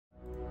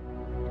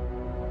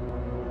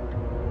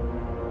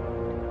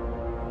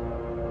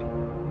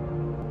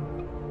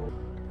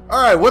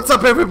Alright, what's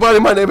up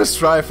everybody? My name is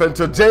Strife and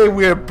today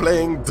we're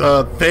playing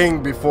the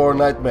Thing Before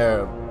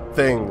Nightmare.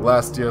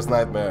 Last year's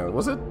Nightmare.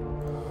 Was it?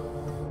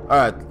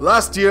 Alright,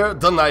 last year,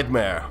 The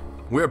Nightmare.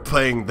 We're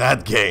playing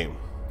that game.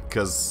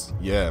 Cause,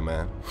 yeah,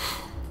 man.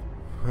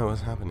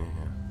 What's happening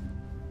here?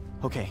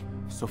 Okay,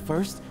 so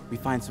first, we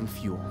find some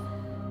fuel.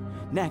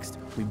 Next,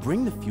 we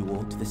bring the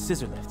fuel to the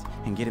scissor lift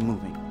and get it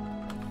moving.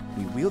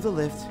 We wheel the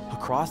lift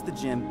across the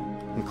gym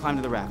and climb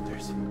to the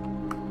rafters.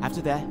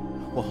 After that,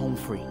 we're home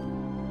free.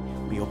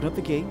 We open up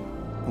the gate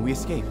and we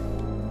escape.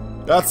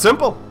 That's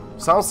simple.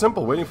 Sounds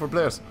simple. Waiting for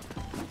players.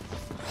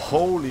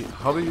 Holy,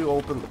 how do you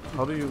open?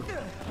 How do you?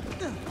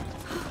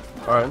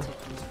 Alright.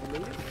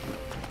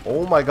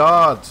 Oh my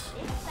god.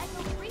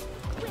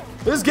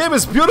 This game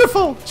is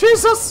beautiful.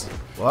 Jesus.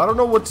 Well, I don't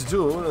know what to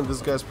do, and this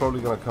guy's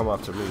probably gonna come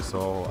after me.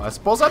 So I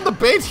suppose I'm the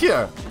bait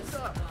here.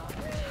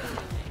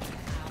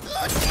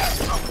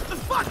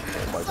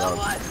 Oh my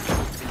god.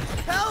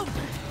 Help!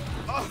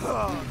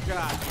 Oh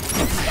god.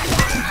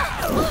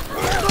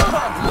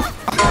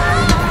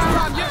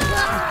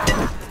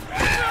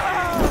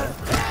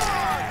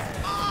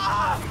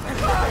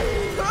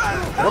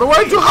 What do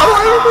I do? How do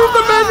I remove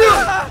the menu?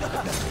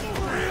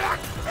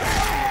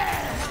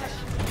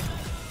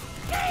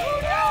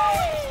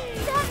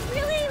 That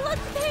really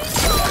looks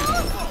painful.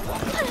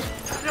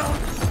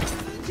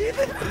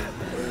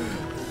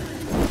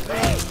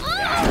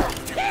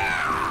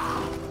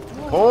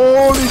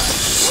 Holy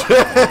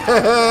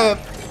shit!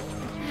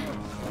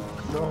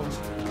 No.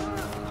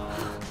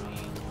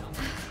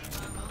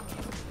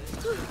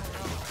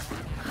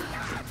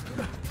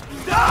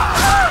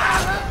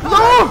 No!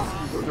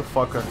 You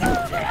fucker.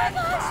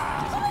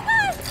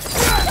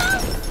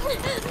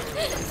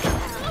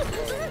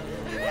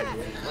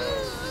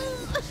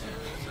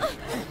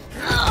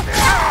 Oh my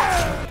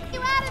god! You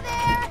out of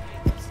there!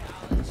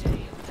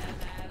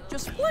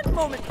 Just one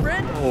moment,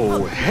 friend.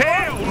 Oh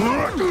hell!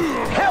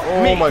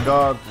 Oh my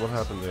god, what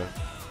happened there?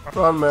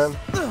 Run, man.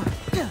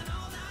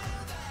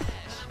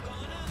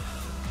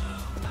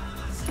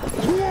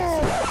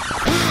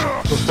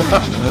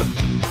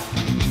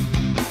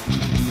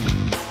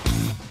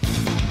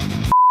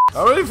 I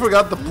already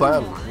forgot the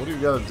plan. What do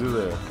you gotta do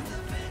there?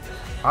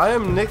 I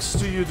am next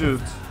to you, dude.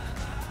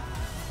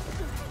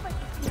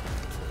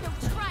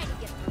 Don't try to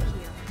get through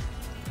here.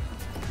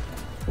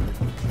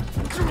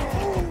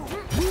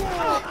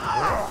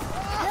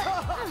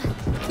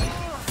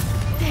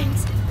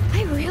 Thanks.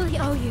 I really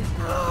owe you.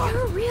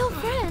 You're a real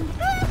friend.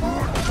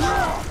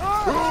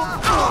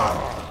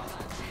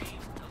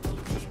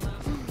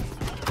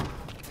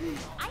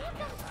 I have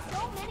done so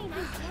many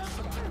nice things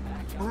today.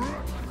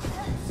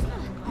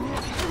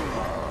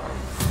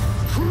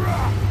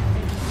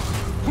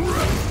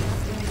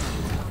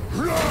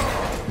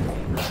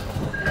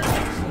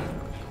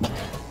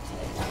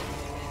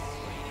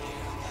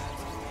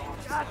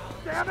 God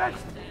damn it!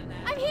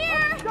 I'm here!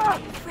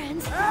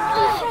 Friends.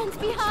 Leave friends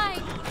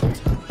behind.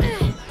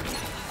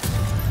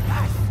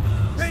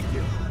 Thank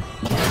you.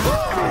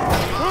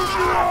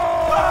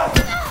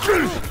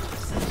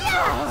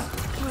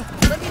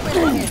 Let me win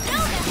again.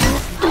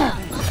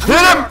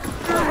 Hit him!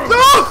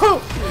 No!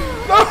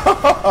 No!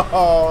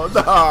 No!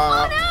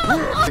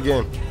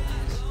 Again.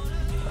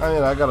 I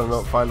mean, I gotta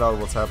find out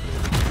what's happening.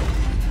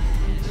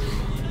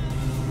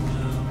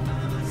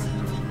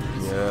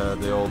 Yeah,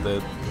 they all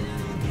did.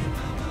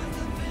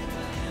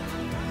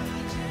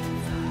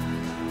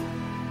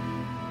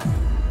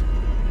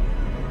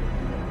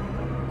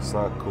 It's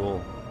not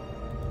cool.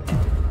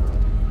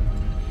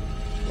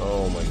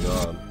 Oh my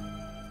god.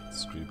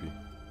 It's creepy.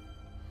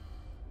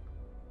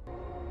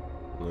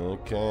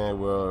 Okay,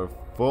 we're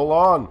full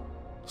on.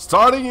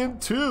 Starting in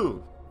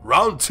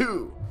round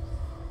 2.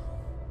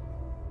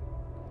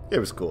 It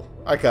was cool.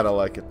 I kind of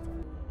like it.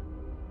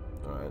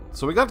 Alright,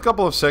 so we got a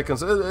couple of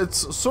seconds.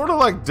 It's sort of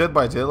like Dead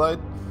by Daylight,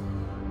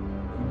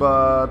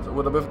 but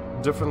with a bit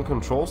different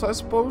controls, I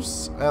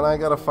suppose. And I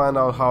gotta find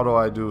out how do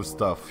I do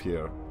stuff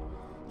here.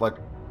 Like,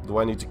 do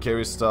I need to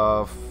carry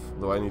stuff?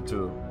 Do I need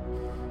to...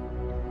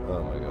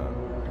 Oh my god.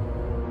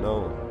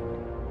 No.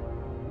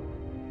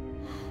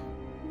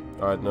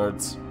 Alright,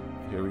 nerds.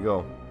 Here we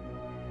go.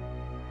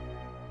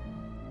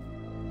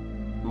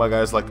 My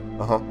guy's like,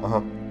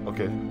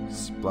 okay,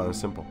 it's plain and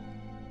simple.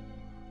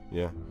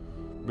 Yeah.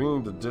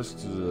 Bringing the disk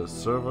to the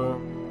server.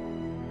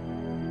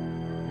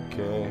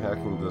 Okay,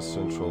 hacking the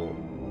central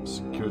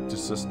security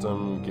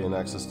system. Gain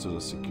access to the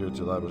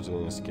security laboratory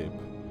and escape.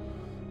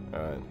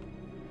 Alright.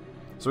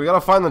 So we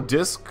gotta find the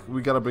disk.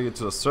 We gotta bring it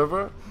to the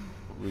server.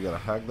 We gotta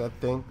hack that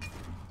thing.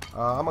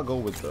 I'm gonna go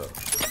with the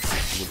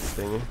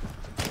thingy.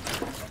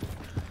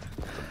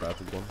 The bat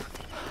again.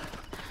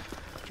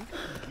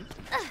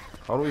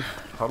 How do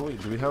we,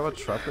 do we have a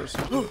tracker or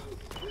something?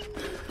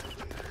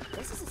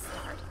 This is a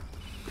start.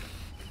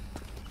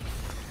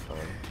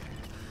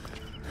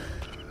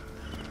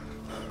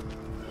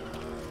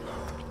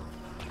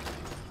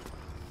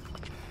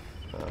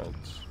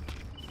 Alright.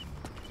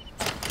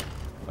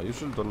 I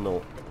usually don't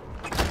know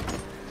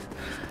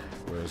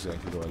where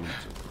exactly do I need to.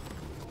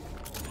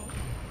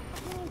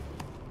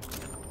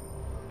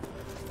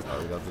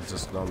 We got the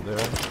disc down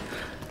there.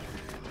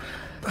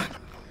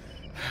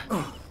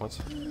 What?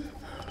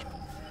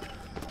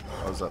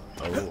 How's that?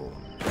 Oh.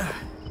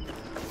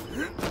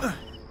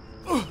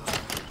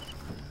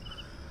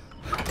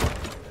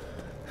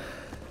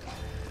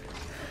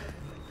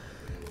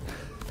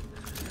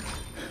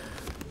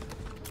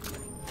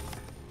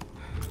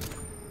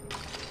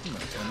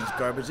 Turn this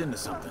garbage into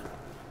something.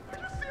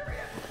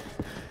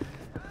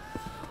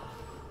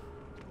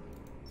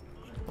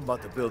 I'm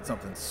about to build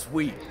something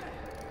sweet.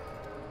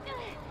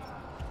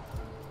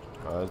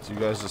 Alright, you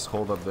guys just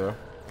hold up there.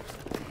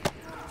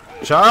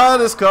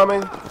 Chad is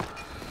coming!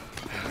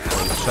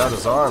 Oh, Chad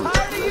is armed.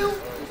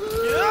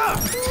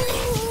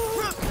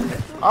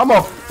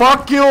 I'ma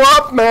fuck you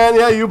up, man!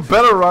 Yeah, you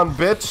better run,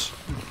 bitch!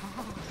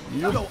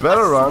 You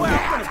better run.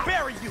 I'm gonna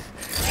bury you.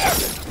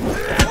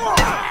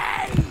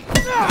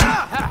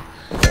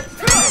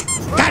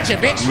 Gotcha,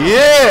 bitch!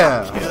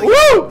 Yeah!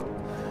 Woo!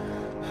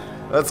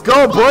 Let's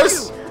go,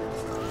 boys!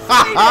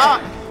 Haha!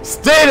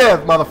 Stay there,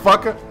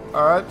 motherfucker!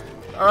 Alright.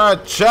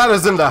 Alright, Chad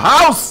is in the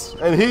house!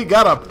 And he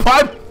got a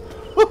pipe!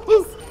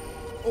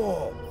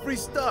 Oh, free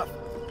stuff.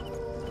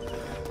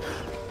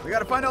 We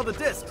gotta find all the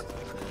discs.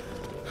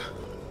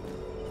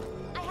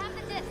 I have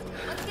the disc.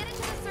 Let's get it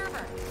to the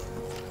server.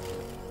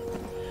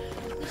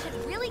 We should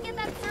really get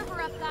that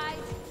server up, guys.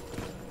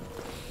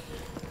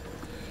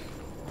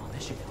 Oh,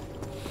 this should help.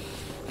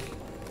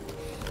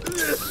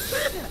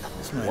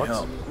 This might What?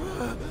 help.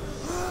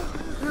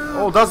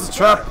 Oh, that's a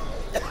trap!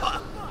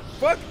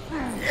 Fuck!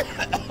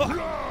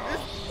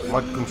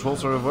 My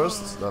controls are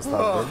reversed? That's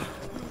not good.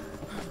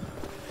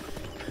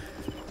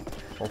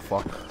 Oh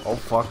fuck. Oh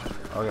fuck.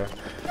 Okay.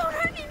 Don't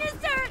hurt me,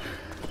 mister!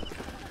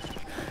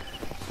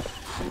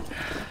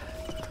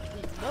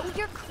 Know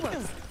your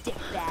clothes,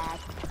 dickbag.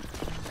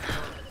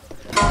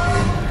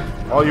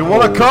 Oh, you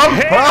wanna come?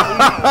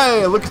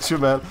 Hey, look at you,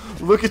 man.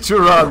 Look at you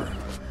run.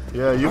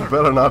 Yeah, you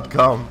better not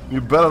come. You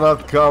better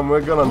not come.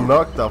 We're gonna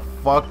knock the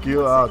fuck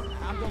you out.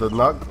 The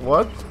knock?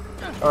 What?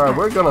 Alright,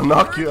 we're gonna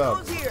knock you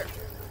out. Here.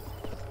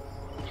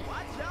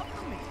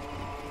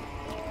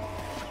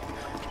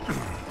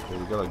 Okay,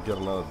 we gotta get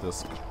another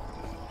disc.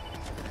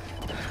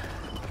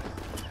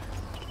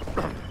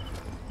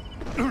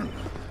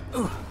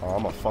 Oh,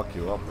 I'ma fuck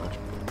you up, man.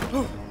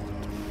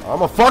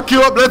 I'ma fuck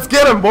you up. Let's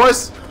get him,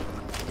 boys.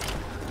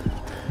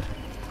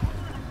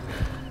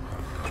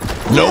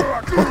 Nope.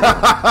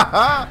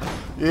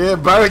 Yeah,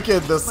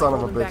 barricade this son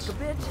of a Back bitch. a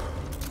bit.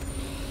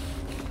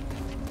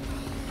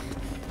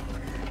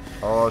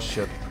 Oh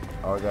shit.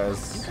 Our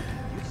guys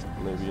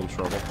may be in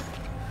trouble.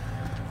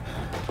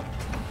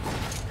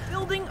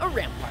 Building a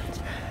rampart. At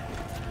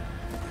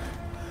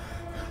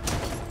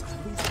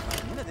least by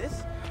the end of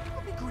this,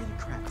 I'll be great at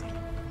crafting.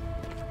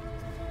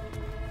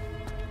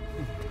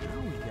 Now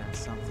we got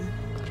something.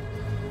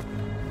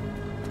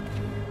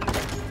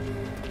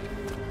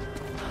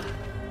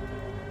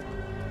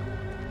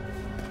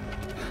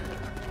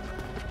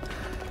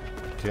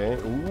 Okay.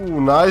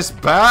 Ooh, nice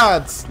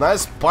bats.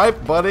 Nice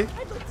pipe, buddy.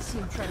 I'd like to see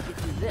him try to get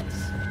through this.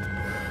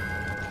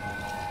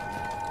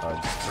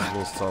 Alright, just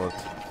install it.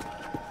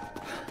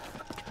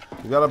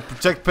 You gotta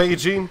protect Peggy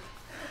Jean.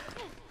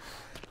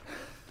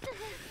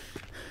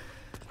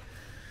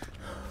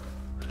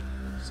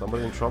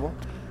 Somebody in trouble?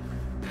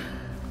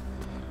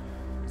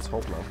 Let's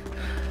hope not.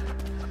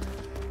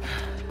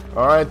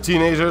 Alright,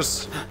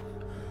 teenagers.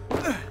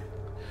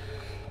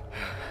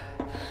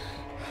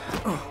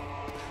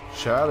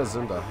 Chad is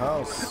in the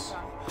house.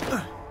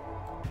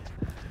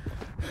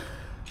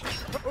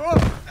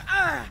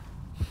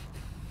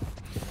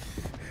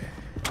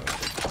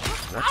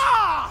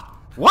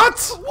 What?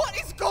 What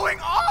is going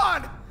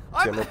on?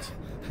 Damn it.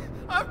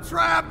 I'm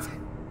trapped.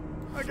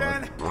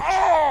 Again.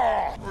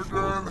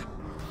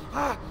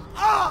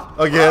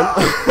 Again.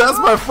 That's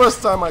my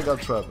first time I got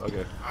trapped.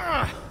 Okay.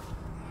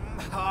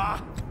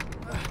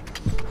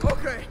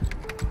 Okay.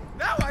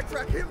 Now I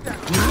track him down.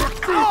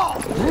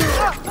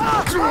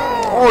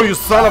 Oh, you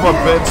son of a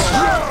bitch.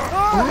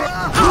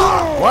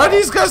 Why are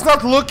these guys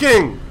not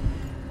looking?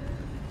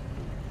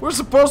 We're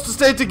supposed to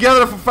stay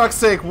together, for fuck's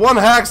sake. One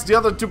hacks, the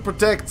other two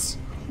protects.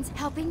 It's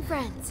helping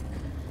friends.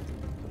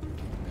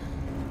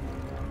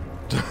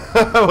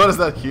 What is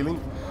that, healing?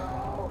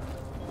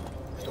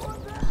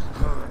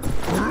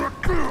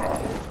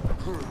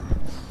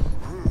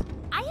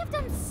 I have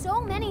done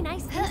so many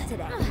nice things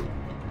today.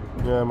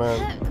 Yeah,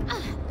 man.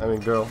 I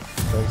mean, girl.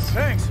 Thanks.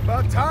 Thanks.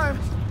 About time.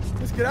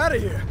 Let's get out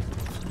of here.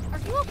 Are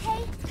you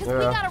okay? Because we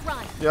Yeah. gotta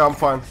run. Yeah, I'm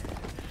fine.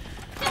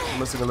 I'm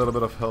missing a little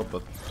bit of help,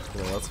 but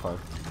you know, that's fine.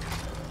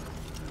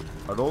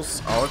 Are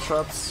those our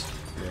traps?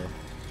 Yeah.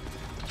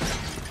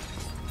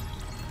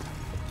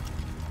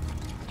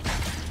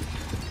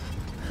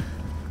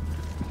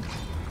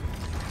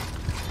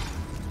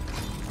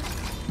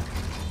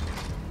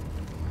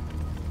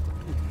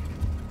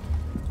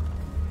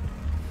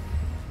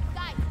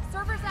 Guys,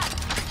 server's up.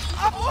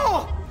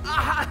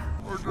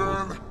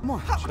 Come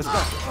on, let's go.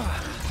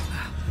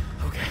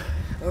 Okay.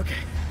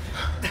 Okay.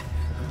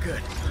 I'm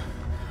good.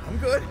 I'm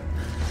good.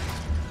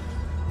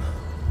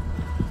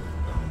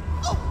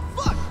 Oh,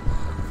 fuck!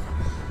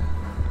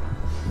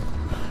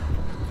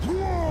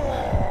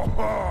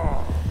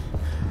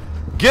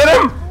 Get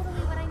him!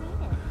 Totally what I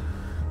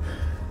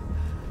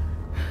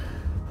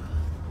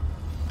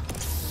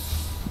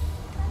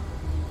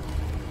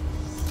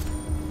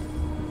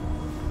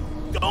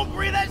needed. Don't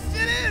breathe that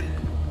shit in!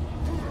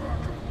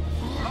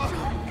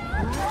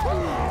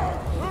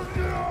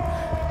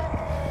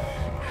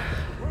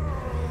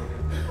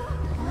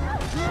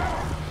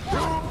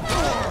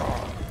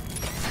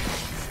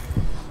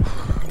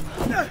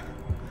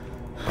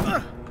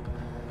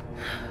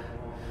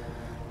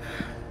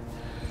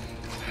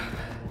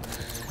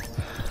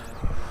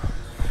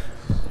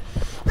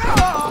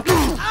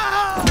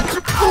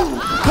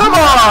 Come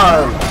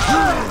on!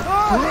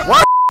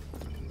 What?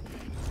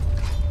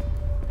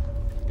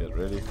 Get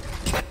ready.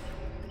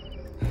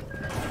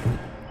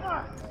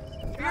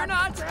 Fear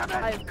not,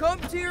 I have come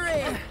to your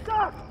aid.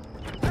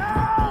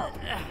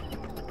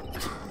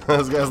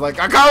 This guy's like,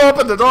 I can't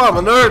open the door, I'm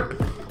a nerd!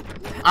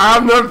 I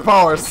have nerd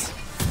powers!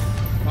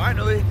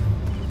 Finally.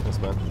 Yes,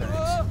 man.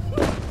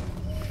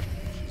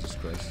 Jesus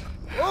Christ.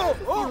 Oh,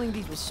 feeling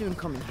these will soon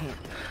come in handy.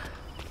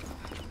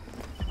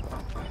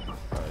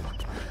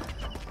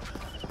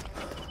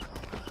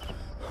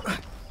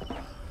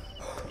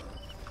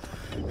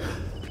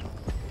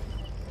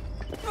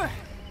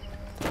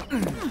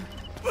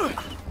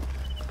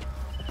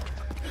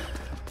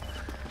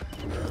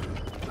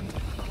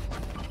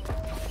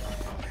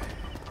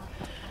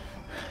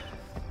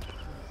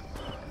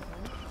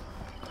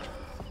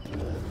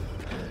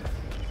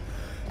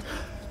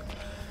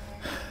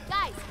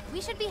 Guys,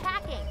 we should be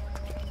hacking.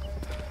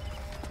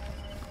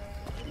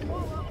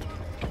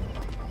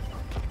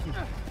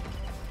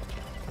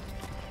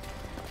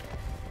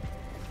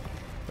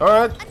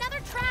 Alright. Another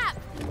trap!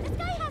 This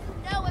guy has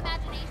no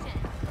imagination.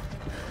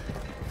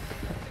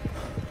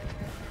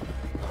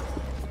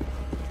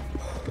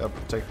 Gotta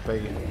protect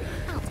Peggy.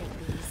 I'll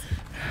take these.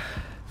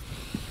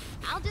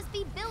 I'll just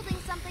be building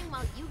something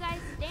while you guys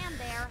stand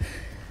there.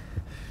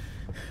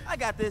 I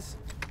got this.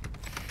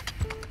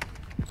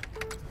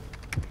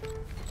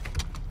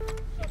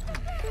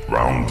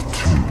 Round 2.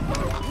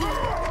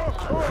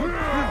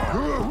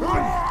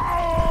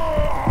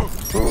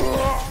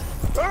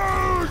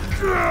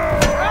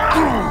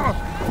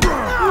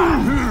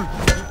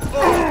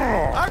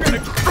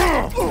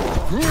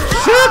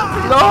 Shit!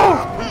 No!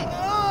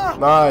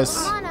 Nice.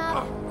 Come on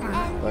up.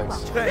 Thanks.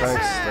 Thanks.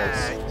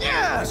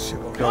 Yes!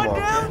 Come One on.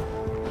 down.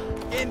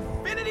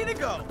 Infinity to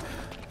go.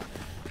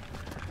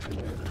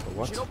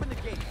 What? Should open the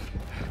gate.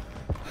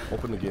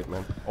 Open the gate,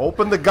 man.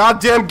 Open the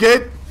goddamn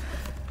gate!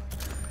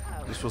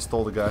 This was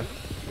told the guy.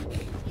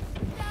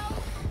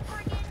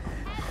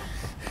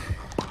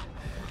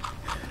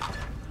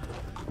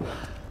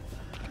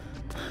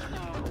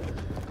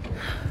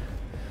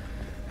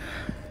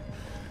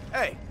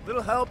 Hey,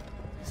 little help.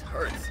 This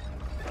hurts.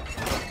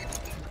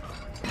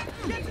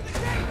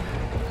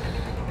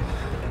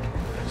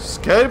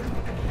 Escape!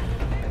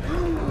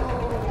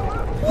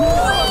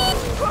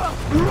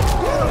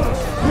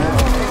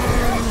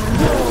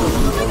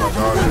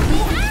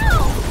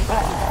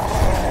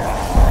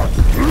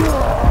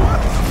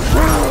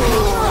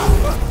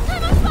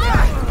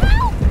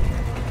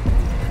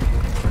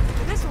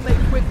 This will make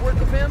quick work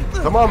of him.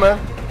 Come on, man.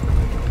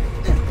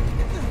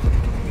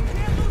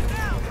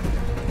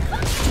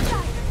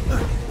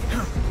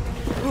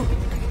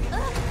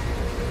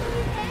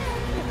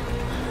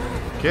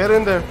 Get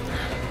in there.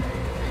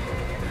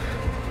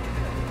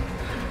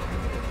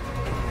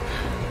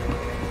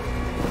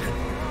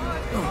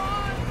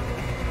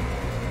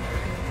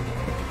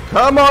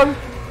 Come on.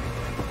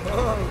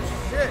 Oh,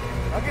 shit.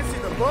 I can see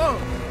the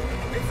bone.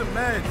 Need some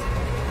meds.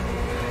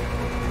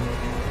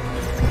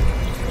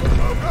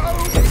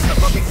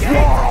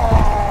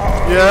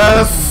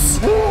 Yes.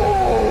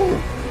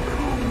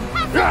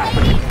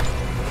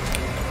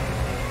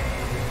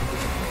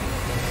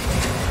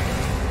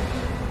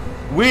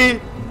 We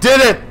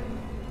did it.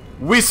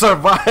 We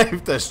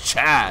survived as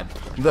Chad,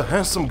 the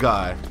handsome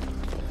guy,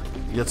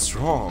 yet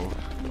strong.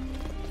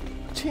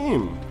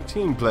 Team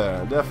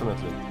player,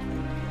 definitely.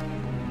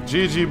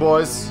 GG,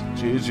 boys.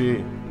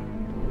 GG.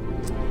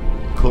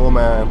 Cool,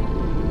 man.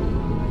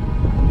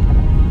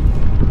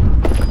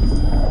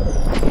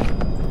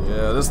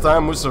 Yeah, this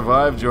time we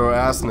survived your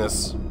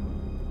assness.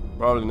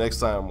 Probably next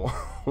time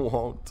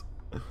won't.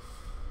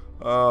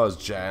 Oh, it's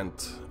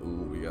Jant.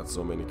 Ooh, we got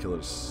so many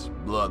killers.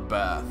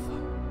 Bloodbath.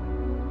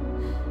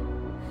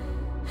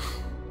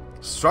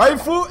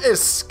 Strifu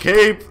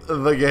escaped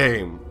the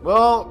game.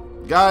 Well,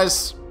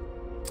 guys,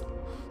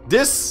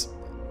 this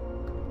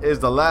is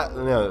the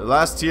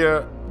last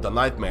year, The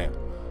Nightmare.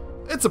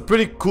 It's a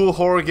pretty cool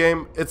horror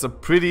game. It's a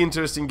pretty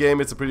interesting game.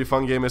 It's a pretty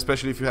fun game,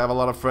 especially if you have a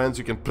lot of friends.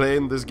 You can play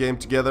in this game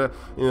together.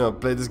 You know,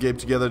 play this game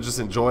together. Just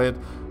enjoy it.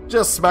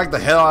 Just smack the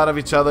hell out of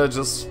each other.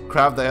 Just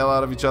crap the hell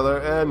out of each other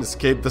and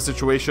escape the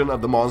situation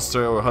of the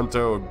monster or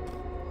hunter or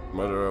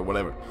murderer or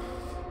whatever.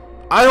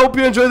 I hope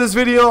you enjoyed this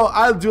video.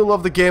 I do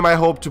love the game. I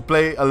hope to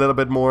play a little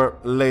bit more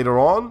later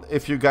on.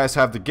 If you guys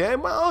have the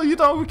game, well, you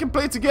know, we can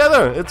play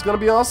together. It's gonna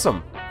be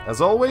awesome. As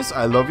always,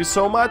 I love you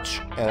so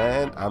much,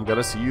 and I'm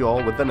gonna see you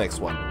all with the next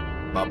one.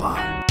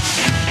 Bye-bye.